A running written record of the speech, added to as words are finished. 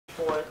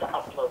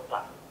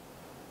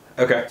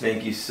Okay.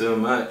 Thank you so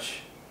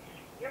much.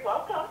 You're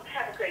welcome.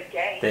 Have a great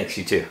day. Thanks,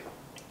 you too.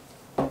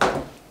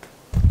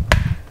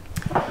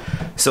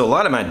 So a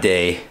lot of my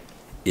day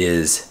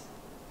is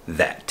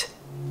that.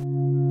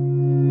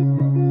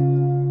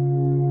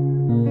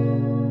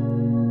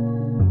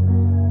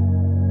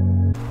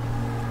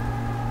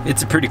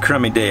 It's a pretty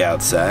crummy day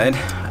outside.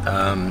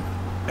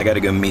 I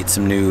gotta go meet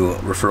some new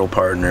referral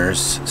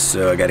partners,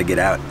 so I gotta get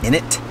out in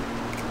it,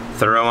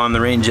 throw on the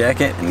rain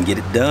jacket, and get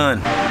it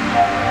done.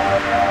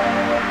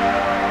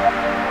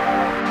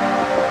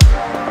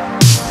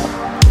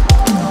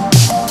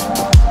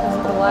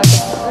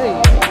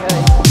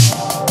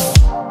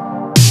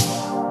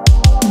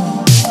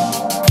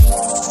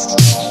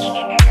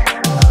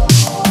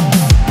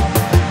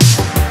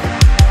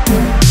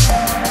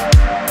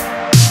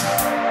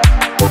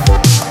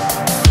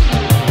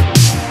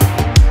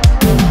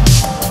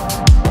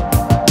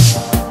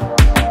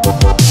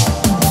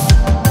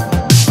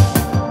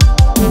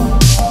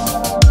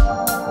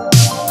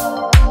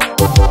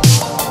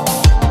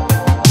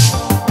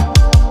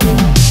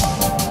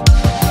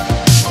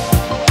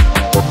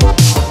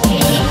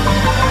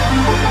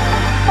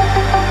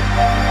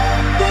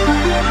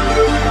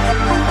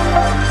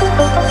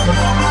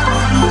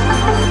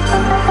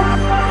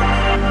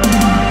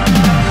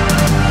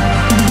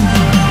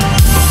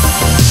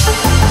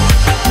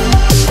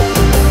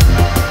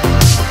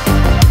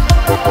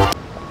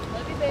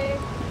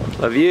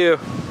 Love you.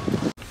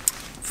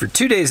 For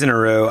 2 days in a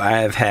row, I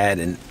have had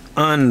an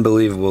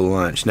unbelievable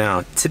lunch.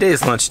 Now,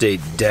 today's lunch date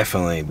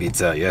definitely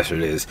beats out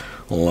yesterday's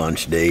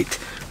lunch date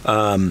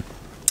because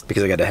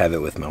I got to have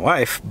it with my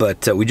wife.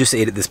 But we just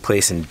ate at this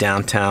place in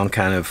downtown,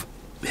 kind of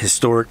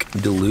historic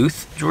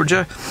Duluth,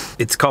 Georgia.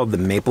 It's called the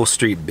Maple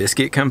Street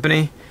Biscuit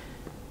Company,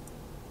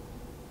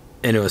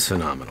 and it was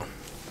phenomenal.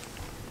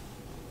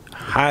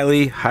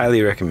 Highly,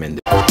 highly recommend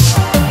it.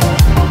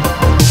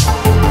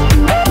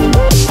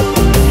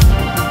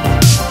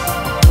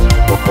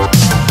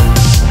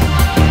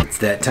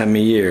 That time of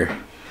year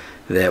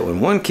that when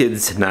one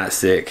kid's not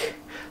sick,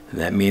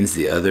 that means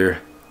the other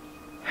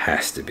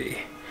has to be.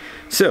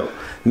 So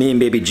me and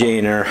baby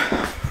Jane are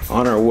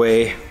on our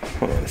way.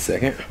 Hold on a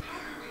second.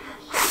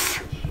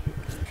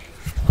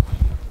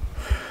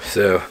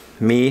 So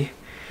me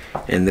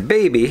and the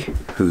baby,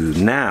 who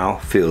now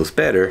feels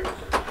better,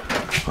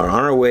 are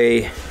on our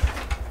way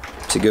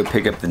to go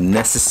pick up the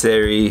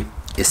necessary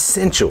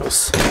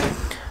essentials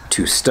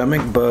to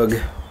stomach bug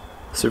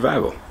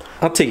survival.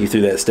 I'll take you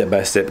through that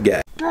step-by-step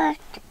guide. Bird.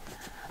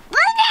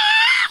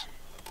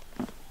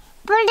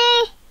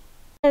 Birdie.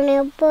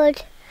 Birdie.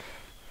 Bird.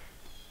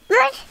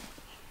 Bird.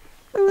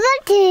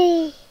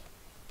 Birdie.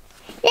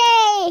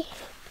 Yay.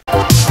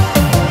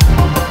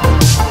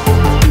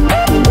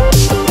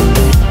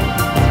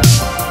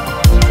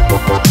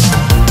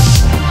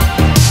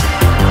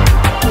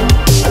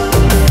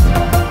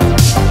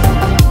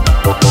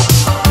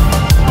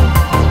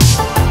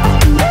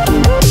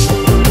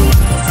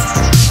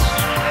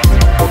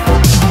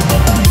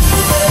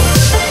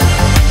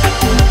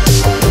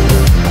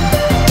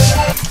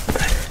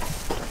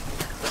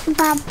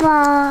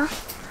 Papa.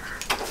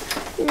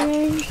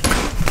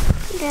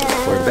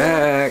 We're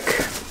back.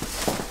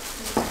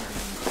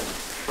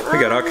 We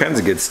got all kinds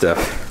of good stuff.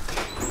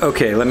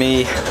 Okay, let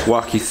me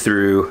walk you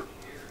through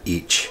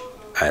each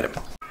item.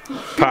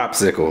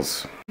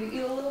 Popsicles.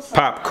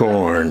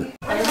 Popcorn.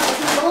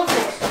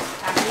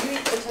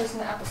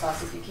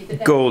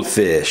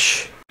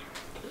 Goldfish.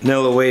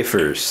 Nilla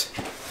wafers.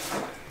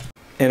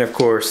 And of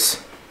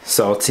course,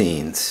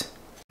 saltines.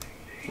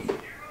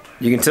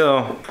 You can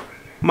tell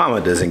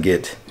Mama doesn't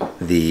get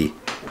the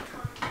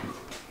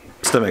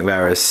stomach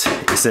virus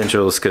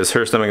essentials because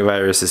her stomach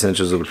virus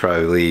essentials would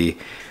probably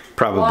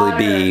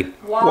be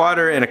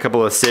water and a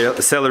couple of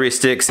celery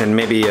sticks and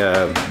maybe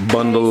a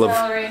bundle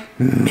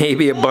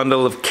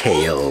of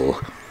kale.